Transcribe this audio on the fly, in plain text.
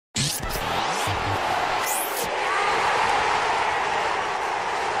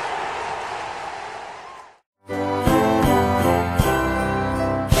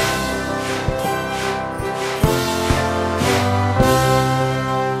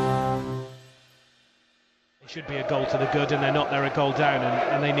Should be a goal to the good, and they're not. They're a goal down,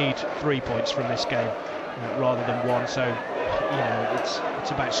 and they need 3 points from this game rather than one. So, you know, it's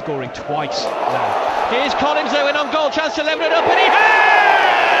about scoring twice now. Here's Collins though in on goal, chance to level it up, and he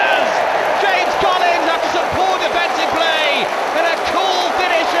has! James Collins, after some poor defensive play, and a cool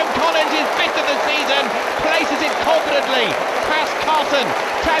finish from Collins, his 5th of the season, places it confidently past Carson.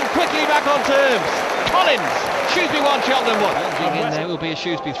 Town quickly back on terms. Collins, Shrewsbury 1, Cheltenham 1. In there will be a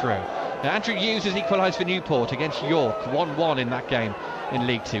Shrewsbury throw. Now, Andrew Hughes has equalised for Newport against York, 1-1 in that game in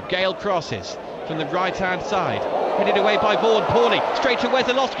League Two. Gale crosses from the right-hand side, headed away by Vaughan, poorly, straight to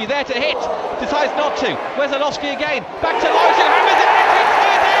Wesolowski, there to hit, decides not to. Wesolowski again, back to Lawrence, who hammers it, and it's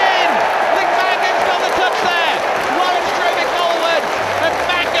put in! I think Mangan's got the touch there. Lawrence drove it forward, and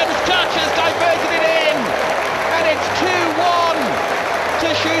Mangan's touch has diverted it in, and it's 2-1 to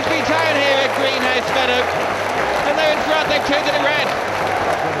Shrewsbury Town here at Greenhouse Meadow, and they're in front. They've turned it red.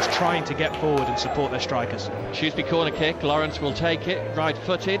 Everyone's trying to get forward and support their strikers. Shrewsbury corner kick, Lawrence will take it,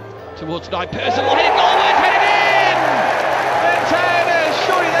 right-footed, towards Knight. Person will hit it, goalwards, headed in! And Town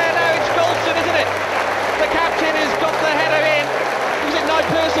surely there now, it's Golson, isn't it? The captain has got the header in. Was it Knight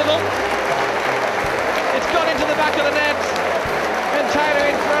Percival? It's gone into the back of the net, and Town are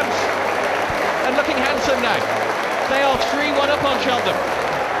in front, and looking handsome now. They are 3-1 up on Cheltenham.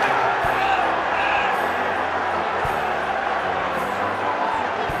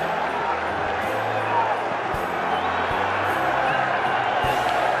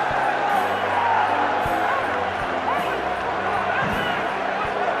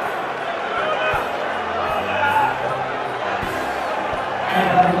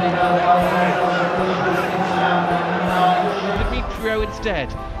 Demetrio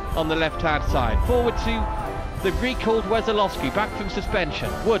instead on the left-hand side. Forward to the recalled Wesolowski, back from suspension.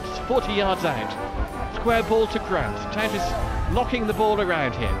 Woods, 40 yards out. Square ball to Grant. Town is knocking the ball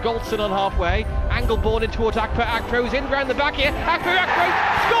around here. Golson on halfway. Angle ball in towards Akper. Akpro's in round the back here. Akper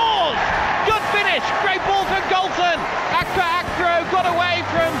scores! Good finish! Great ball from Golson. Akro got away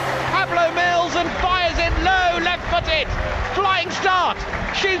from Pablo Mills and fires in low, left-footed. Flying start.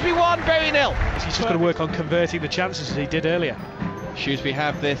 Shrewsbury 1, Bury 0. He's just got to work on converting the chances as he did earlier. Shrewsbury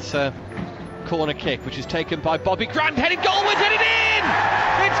have this corner kick, which is taken by Bobby Grant, headed goalwards, headed in!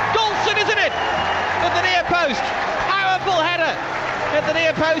 It's Golson, isn't it? At the near post. Powerful header at the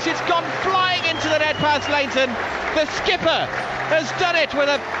near post. It's gone flying into the net past Leighton. The skipper has done it with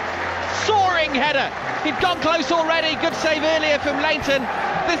a soaring header. He'd gone close already. Good save earlier from Leighton.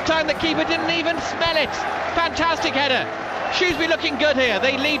 This time the keeper didn't even smell it. Fantastic header. Shrewsbury looking good here.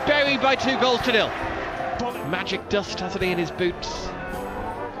 They lead Bury by 2-0. Magic dust, hasn't he, in his boots?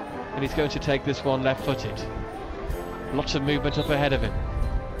 And he's going to take this one left-footed. Lots of movement up ahead of him.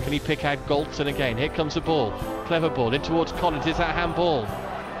 Can he pick out Golson again? Here comes the ball. Clever ball in towards Collins. Is that handball?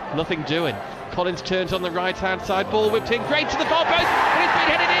 Nothing doing. Collins turns on the right-hand side. Ball whipped in. Great to the far post. And it's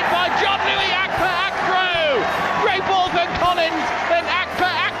been headed in by John Louis Akro. Great ball from Collins. And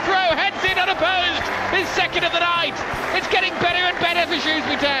Akro heads in unopposed. His 2nd of the night. It's getting better and better for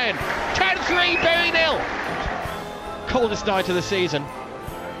Shrewsbury Town. 10-3, Bury 0. Coldest night of the season,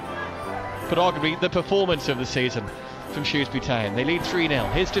 but arguably the performance of the season from Shrewsbury Town. They lead 3-0.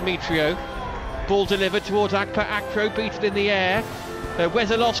 Here's Demetrio. Ball delivered towards Akro, beaten in the air.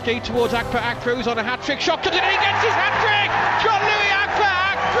 Wesolowski towards Akro, who's on a hat-trick. Shot comes in and he gets his hat-trick! John Louis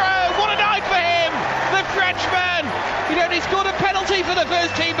Akro! What a night for him! The Frenchman! He'd only scored a penalty for the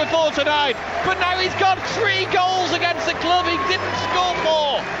first team before tonight, but now he's got 3 goals against the club he didn't score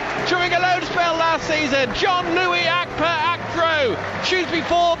for during a loan spell last season. John Louis Akro! Shrewsbury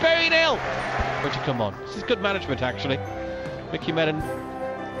 4, Bury 0. But to come on, this is good management actually. Mickey Mellon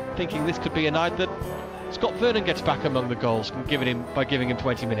thinking this could be a night that Scott Vernon gets back among the goals by giving him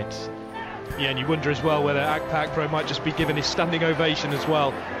 20 minutes. Yeah, and you wonder as well whether Akro might just be given his standing ovation as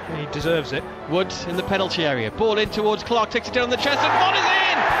well. He deserves it. Woods in the penalty area. Ball in towards Clark, takes it down the chest and Von is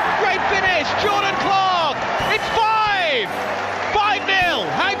in! Great finish, Jordan Clark! It's 5! 5-0!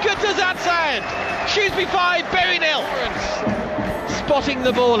 How good does that sound? Shrewsbury 5, Bury 0. Spotting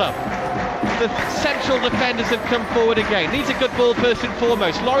the ball up. The central defenders have come forward again. Needs a good ball first and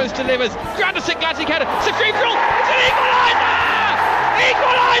foremost. Lawrence delivers. Granderson classic header. It's a free for all. It's an equaliser!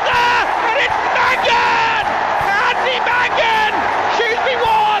 Equaliser! And it's Mangan! Andy Mangan! Shrewsbury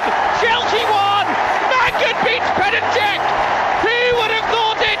 1, Chelsea 1. Mangan beats Penn&Check. Who would have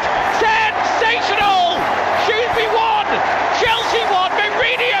thought it? Sensational! Shrewsbury 1, Chelsea 1.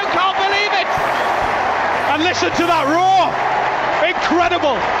 Mourinho can't believe it. And listen to that roar!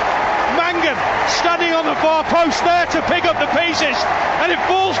 Incredible! Mangan standing on the far post there to pick up the pieces, and it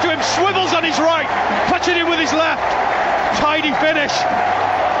falls to him, swivels on his right, puts it in with his left. Tidy finish,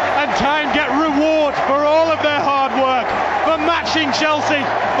 and Town get reward for all of their smashing Chelsea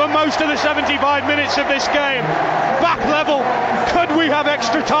for most of the 75 minutes of this game. Back level, could we have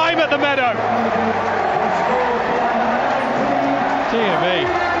extra time at the Meadow? Dear me.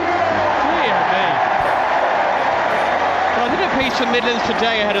 Dear me. Well, I did a piece from Midlands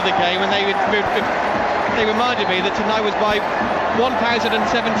Today ahead of the game, and they reminded me that tonight was my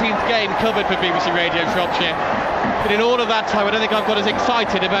 1017th game covered for BBC Radio Shropshire. But in all of that time, I don't think I've got as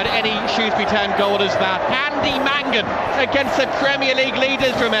excited about any Shrewsbury Town goal as that. Andy Mangan against the Premier League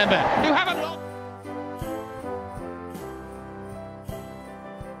leaders, remember, who haven't lost.